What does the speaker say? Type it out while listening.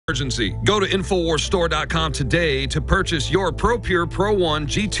emergency. Go to InfoWarsStore.com today to purchase your ProPure Pro 1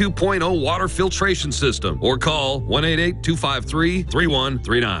 G2.0 water filtration system or call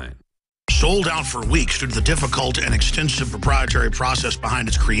 1-888-253-3139. Sold out for weeks due to the difficult and extensive proprietary process behind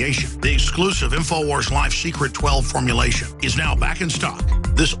its creation, the exclusive InfoWars Life Secret 12 formulation is now back in stock.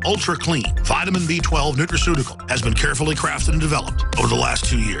 This ultra-clean vitamin B12 nutraceutical has been carefully crafted and developed over the last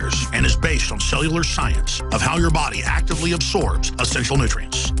 2 years and is based on cellular science of how your body actively absorbs essential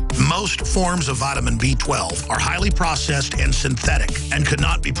nutrients. Most forms of vitamin B12 are highly processed and synthetic and could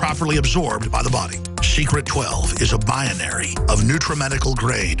not be properly absorbed by the body. Secret 12 is a binary of nutramedical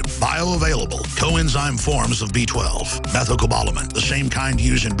grade, bioavailable coenzyme forms of B12, methylcobalamin, the same kind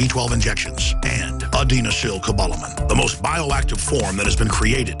used in B12 injections, and adenosylcobalamin, the most bioactive form that has been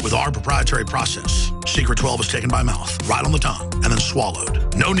created with our proprietary process. Secret 12 is taken by mouth, right on the tongue, and then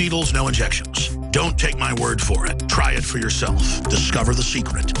swallowed. No needles, no injections. Don't take my word for it. Try it for yourself. Discover the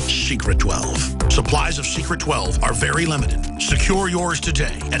secret. Secret 12. Supplies of Secret 12 are very limited. Secure yours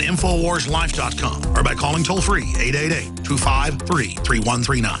today at InfoWarsLife.com or by calling toll-free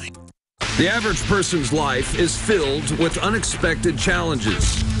 888-253-3139. The average person's life is filled with unexpected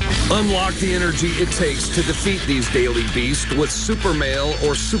challenges. Unlock the energy it takes to defeat these daily beasts with Super Male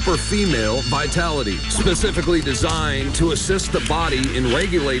or Super Female Vitality, specifically designed to assist the body in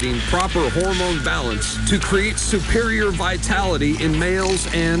regulating proper hormone balance to create superior vitality in males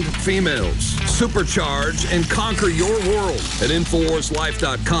and females. Supercharge and conquer your world at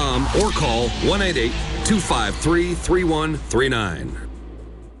InfoWarsLife.com or call 1-888-253-3139.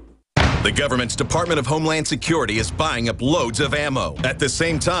 The government's Department of Homeland Security is buying up loads of ammo. At the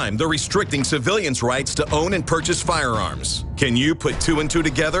same time, they're restricting civilians' rights to own and purchase firearms. Can you put two and two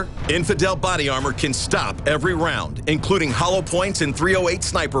together? Infidel Body Armor can stop every round, including hollow points and .308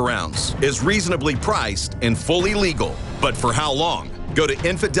 sniper rounds, is reasonably priced and fully legal. But for how long? Go to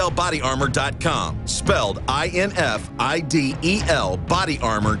InfidelBodyArmor.com, spelled INFIDEL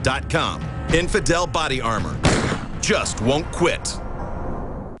bodyarmor.com. Infidel Body Armor. Just won't quit.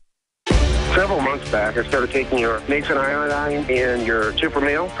 Several months back, I started taking your Mason iodine and your Super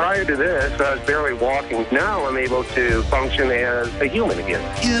Male. Prior to this, I was barely walking. Now I'm able to function as a human again.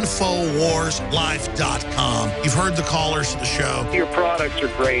 InfoWarsLife.com. You've heard the callers to the show. Your products are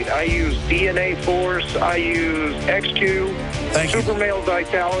great. I use DNA Force. I use XQ, Super Male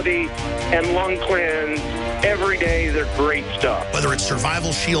Vitality, and Lung Cleanse. Every day, they're great stuff. Whether it's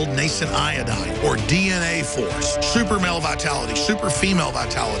Survival Shield, Nascent Iodine, or DNA Force, Super Male Vitality, Super Female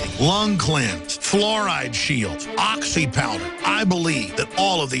Vitality, Lung Cleanse, Fluoride Shield, Oxy Powder. I believe that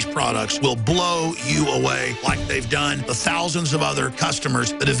all of these products will blow you away like they've done the thousands of other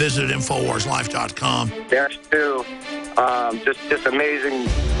customers that have visited InfoWarsLife.com. That's true. Just amazing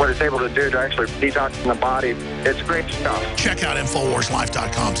what it's able to do to actually detox the body. It's great stuff. Check out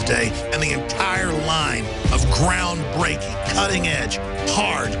InfoWarsLife.com today and the entire line of groundbreaking, cutting-edge,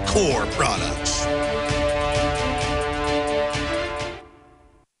 hardcore products.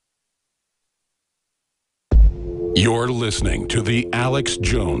 You're listening to The Alex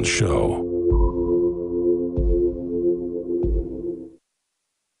Jones Show.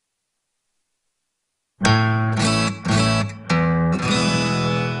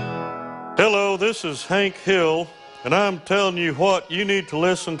 Hello, this is Hank Hill, and I'm telling you what, you need to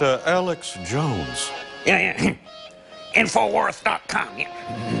listen to Alex Jones. Yeah. Infowars.com.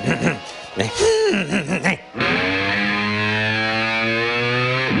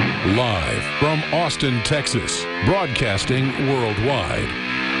 Live from Austin, Texas, broadcasting worldwide,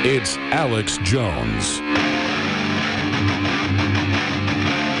 it's Alex Jones.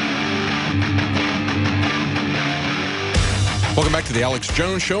 Welcome back to the Alex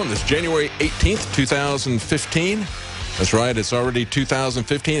Jones Show on this January 18th, 2015. That's right, it's already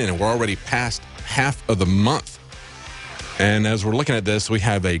 2015, and we're already past half of the month. And as we're looking at this, we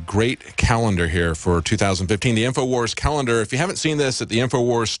have a great calendar here for 2015. The InfoWars calendar. If you haven't seen this at the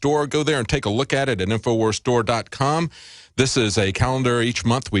InfoWars store, go there and take a look at it at InfoWarsStore.com. This is a calendar. Each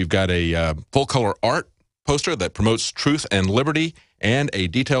month we've got a full-color art poster that promotes truth and liberty, and a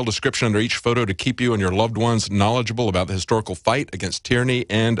detailed description under each photo to keep you and your loved ones knowledgeable about the historical fight against tyranny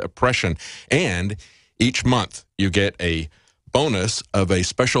and oppression. And each month you get a bonus of a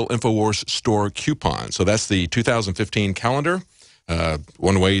special InfoWars store coupon. So that's the 2015 calendar.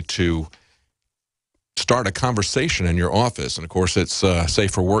 One way to start a conversation in your office. And of course, it's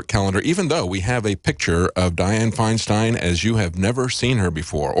Safe for Work calendar, even though we have a picture of Dianne Feinstein as you have never seen her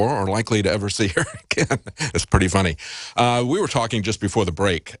before or are likely to ever see her again. It's pretty funny. We were talking just before the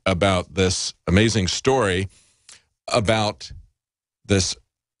break about this amazing story about this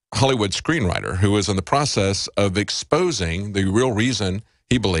Hollywood screenwriter who is in the process of exposing the real reason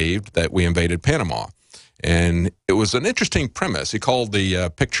he believed that we invaded Panama. And it was an interesting premise. He called the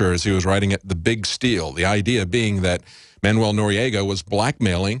picture, as he was writing it, the big steal. The idea being that Manuel Noriega was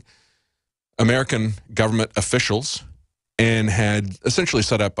blackmailing American government officials and had essentially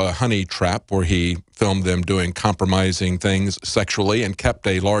set up a honey trap where he filmed them doing compromising things sexually and kept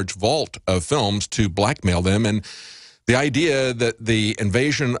a large vault of films to blackmail them. And the idea that the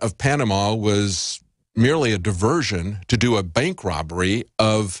invasion of Panama was merely a diversion to do a bank robbery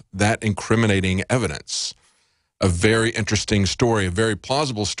of that incriminating evidence. A very interesting story, a very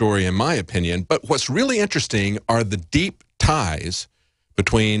plausible story in my opinion. But what's really interesting are the deep ties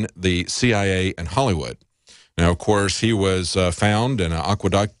between the CIA and Hollywood. Now, of course, he was found in an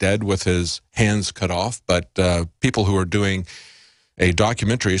aqueduct dead with his hands cut off, but people who are doing a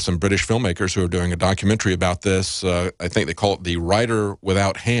documentary, some British filmmakers who are doing a documentary about this, I think they call it The Writer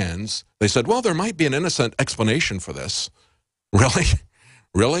Without Hands. They said, well, there might be an innocent explanation for this. Really?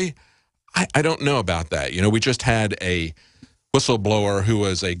 Really? I don't know about that. You know, we just had a whistleblower who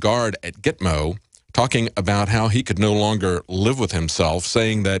was a guard at Gitmo talking about how he could no longer live with himself,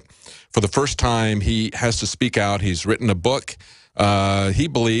 saying that for the first time he has to speak out. He's written a book. He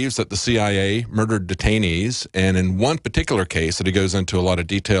believes that the CIA murdered detainees, and in one particular case that he goes into a lot of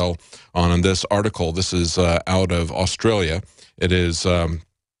detail on in this article, this is out of Australia. It is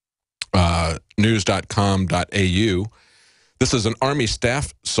news.com.au. This is an Army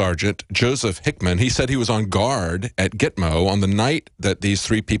Staff Sergeant, Joseph Hickman. He said he was on guard at Gitmo on the night that these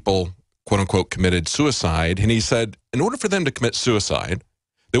three people, quote-unquote, committed suicide. And he said in order for them to commit suicide,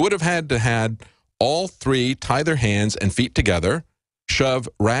 they would have had to had all three tie their hands and feet together, shove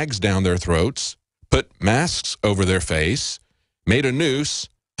rags down their throats, put masks over their face, made a noose,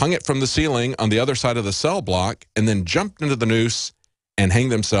 hung it from the ceiling on the other side of the cell block, and then jumped into the noose and hang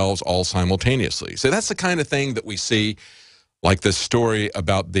themselves all simultaneously. So that's the kind of thing that we see, like this story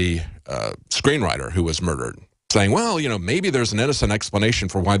about the screenwriter who was murdered, saying, well, you know, maybe there's an innocent explanation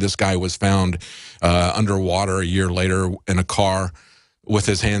for why this guy was found underwater a year later in a car with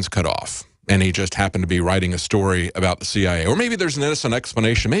his hands cut off. And he just happened to be writing a story about the CIA. Or maybe there's an innocent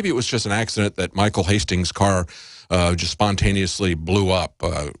explanation. Maybe it was just an accident that Michael Hastings' car just spontaneously blew up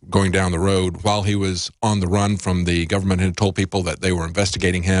going down the road while he was on the run from the government, had told people that they were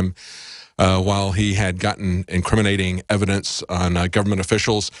investigating him while he had gotten incriminating evidence on government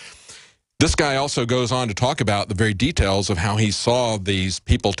officials. This guy also goes on to talk about the very details of how he saw these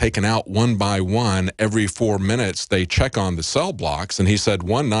people taken out one by one. Every 4 minutes, they check on the cell blocks. And he said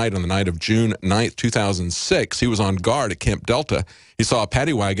one night, on the night of June 9th, 2006, he was on guard at Camp Delta. He saw a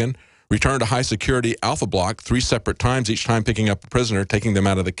paddy wagon return to high-security Alpha Block 3 separate times, each time picking up a prisoner, taking them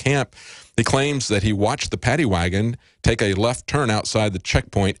out of the camp. He claims that he watched the paddy wagon take a left turn outside the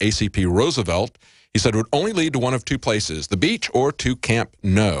checkpoint ACP Roosevelt. He said it would only lead to one of two places, the beach or to Camp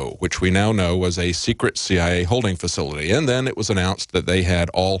No, which we now know was a secret CIA holding facility. And then it was announced that they had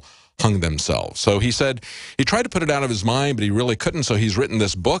all hung themselves. So he said he tried to put it out of his mind, but he really couldn't. So he's written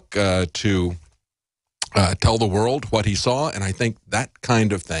this book to tell the world what he saw. And I think that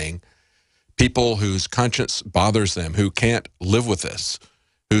kind of thing, people whose conscience bothers them, who can't live with this,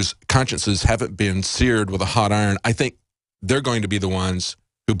 whose consciences haven't been seared with a hot iron, I think they're going to be the ones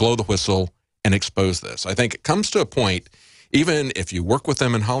who blow the whistle and expose this. I think it comes to a point, even if you work with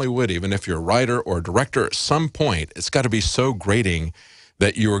them in Hollywood, even if you're a writer or a director, at some point, it's got to be so grating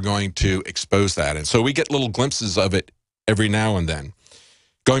that you are going to expose that. And so we get little glimpses of it every now and then.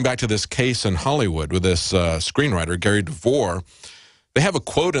 Going back to this case in Hollywood with this screenwriter, Gary DeVore, they have a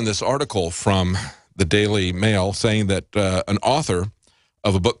quote in this article from the Daily Mail saying that an author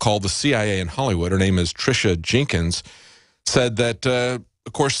of a book called The CIA in Hollywood, her name is Tricia Jenkins, said that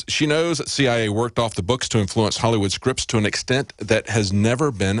of course, she knows that CIA worked off the books to influence Hollywood scripts to an extent that has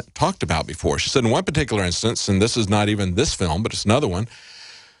never been talked about before. She said in one particular instance, and this is not even this film, but it's another one,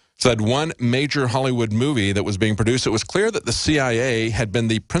 said one major Hollywood movie that was being produced, it was clear that the CIA had been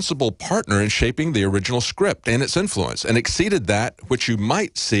the principal partner in shaping the original script and its influence, and exceeded that which you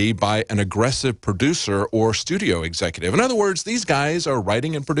might see by an aggressive producer or studio executive. In other words, these guys are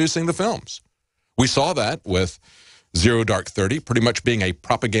writing and producing the films. We saw that with Zero Dark 30, pretty much being a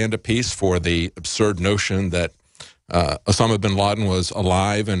propaganda piece for the absurd notion that Osama bin Laden was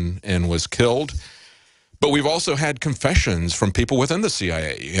alive and was killed. But we've also had confessions from people within the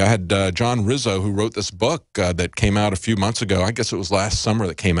CIA. You had John Rizzo, who wrote this book that came out a few months ago. I guess it was last summer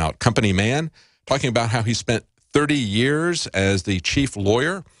that came out, Company Man, talking about how he spent 30 years as the chief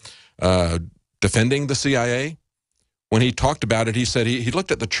lawyer defending the CIA. When he talked about it, he said he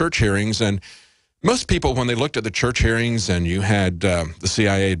looked at the church hearings, and Most people, when they looked at the church hearings and you had the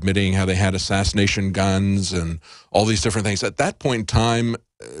CIA admitting how they had assassination guns and all these different things, at that point in time,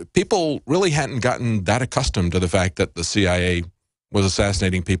 people really hadn't gotten that accustomed to the fact that the CIA was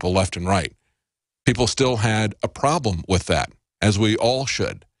assassinating people left and right. People still had a problem with that, as we all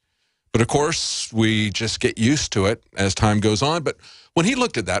should. But of course, we just get used to it as time goes on. But when he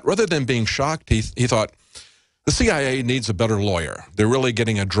looked at that, rather than being shocked, he thought, the CIA needs a better lawyer. They're really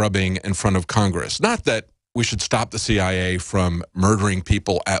getting a drubbing in front of Congress. Not that we should stop the CIA from murdering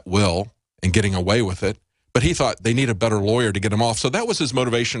people at will and getting away with it, but he thought they need a better lawyer to get him off. So that was his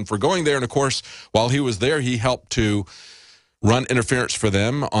motivation for going there. And of course, while he was there, he helped to run interference for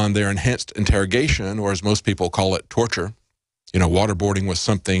them on their enhanced interrogation, or as most people call it, torture. You know, waterboarding was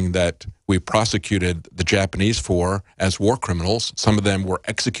something that we prosecuted the Japanese for as war criminals. Some of them were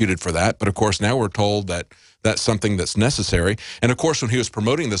executed for that. But of course, now we're told that that's something that's necessary. And of course, when he was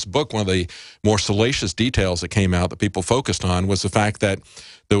promoting this book, one of the more salacious details that came out that people focused on was the fact that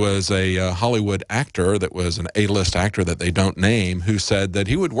there was a Hollywood actor that was an A-list actor that they don't name, who said that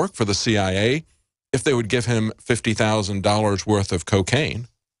he would work for the CIA if they would give him $50,000 worth of cocaine.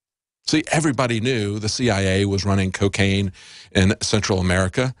 See, everybody knew the CIA was running cocaine in Central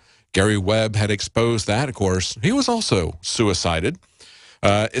America. Gary Webb had exposed that, of course. He was also suicided.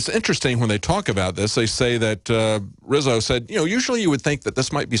 It's interesting when they talk about this, they say that Rizzo said, you know, usually you would think that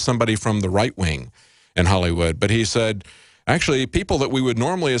this might be somebody from the right wing in Hollywood. But he said, actually, people that we would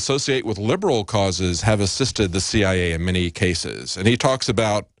normally associate with liberal causes have assisted the CIA in many cases. And he talks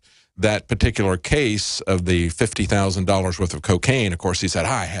about that particular case of the $50,000 worth of cocaine. Of course, he said,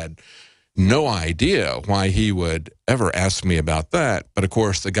 I had no idea why he would ever ask me about that. But of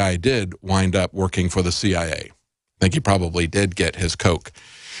course, the guy did wind up working for the CIA. I think he probably did get his coke.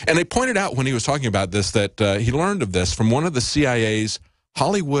 And they pointed out when he was talking about this that he learned of this from one of the CIA's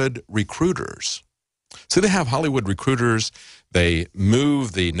Hollywood recruiters. So they have Hollywood recruiters. They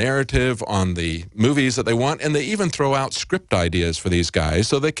move the narrative on the movies that they want, and they even throw out script ideas for these guys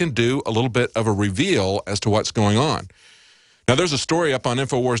so they can do a little bit of a reveal as to what's going on. Now, there's a story up on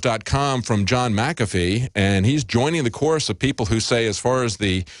Infowars.com from John McAfee, and he's joining the chorus of people who say, as far as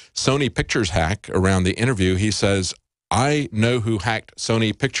the Sony Pictures hack around the interview, he says, I know who hacked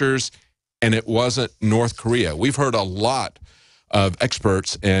Sony Pictures, and it wasn't North Korea. We've heard a lot of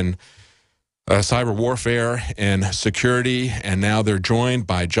experts in cyber warfare and security, and now they're joined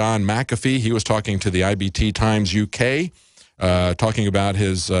by John McAfee. He was talking to the IBT Times UK, talking about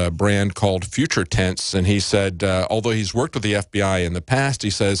his brand called Future Tense, and he said, although he's worked with the FBI in the past, he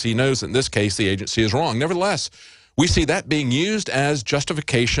says he knows in this case the agency is wrong. Nevertheless, we see that being used as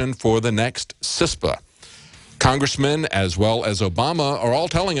justification for the next CISPA. Congressmen, as well as Obama, are all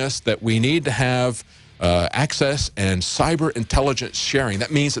telling us that we need to have access and cyber intelligence sharing. That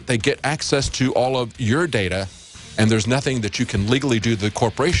means that they get access to all of your data, and there's nothing that you can legally do to the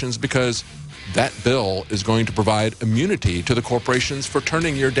corporations because that bill is going to provide immunity to the corporations for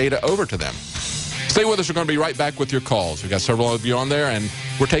turning your data over to them. Stay with us. We're going to be right back with your calls. We've got several of you on there, and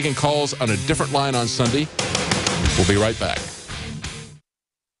we're taking calls on a different line on Sunday. We'll be right back.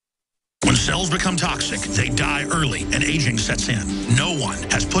 When cells become toxic, they die early and aging sets in. No one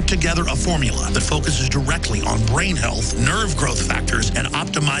has put together a formula that focuses directly on brain health, nerve growth factors, and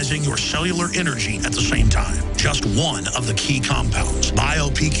optimizing your cellular energy at the same time. Just one of the key compounds,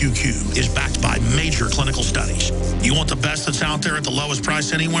 BioPQQ, is backed by major clinical studies. You want the best that's out there at the lowest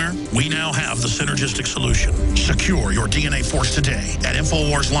price anywhere? We now have the synergistic solution. Secure your DNA Force today at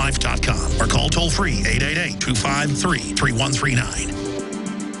InfoWarsLife.com or call toll-free 888-253-3139.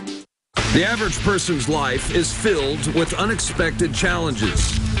 The average person's life is filled with unexpected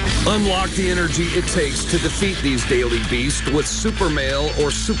challenges. Unlock the energy it takes to defeat these daily beasts with Super Male or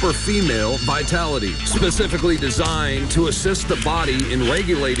Super Female Vitality, specifically designed to assist the body in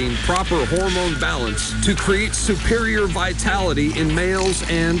regulating proper hormone balance to create superior vitality in males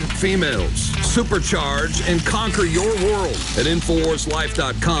and females. Supercharge and conquer your world at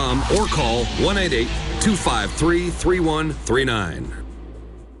InfoWarsLife.com or call 1-888-253-3139.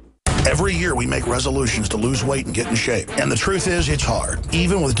 Every year we make resolutions to lose weight and get in shape. And the truth is, it's hard,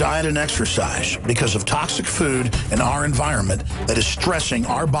 even with diet and exercise, because of toxic food in our environment that is stressing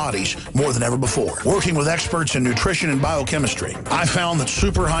our bodies more than ever before. Working with experts in nutrition and biochemistry, I found that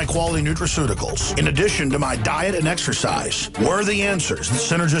super high-quality nutraceuticals, in addition to my diet and exercise, were the answers that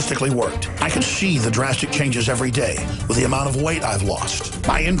synergistically worked. I could see the drastic changes every day with the amount of weight I've lost,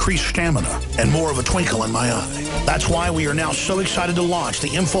 my increased stamina, and more of a twinkle in my eye. That's why we are now so excited to launch the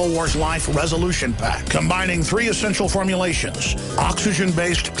InfoWars Life Resolution Pack, combining 3 essential formulations: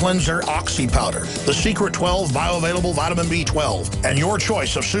 oxygen-based cleanser Oxy Powder, the Secret 12 bioavailable vitamin B12, and your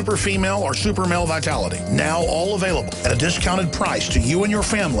choice of Super Female or Super Male Vitality. Now all available at a discounted price to you and your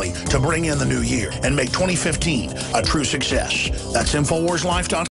family to bring in the new year and make 2015 a true success. That's InfoWarsLife.com.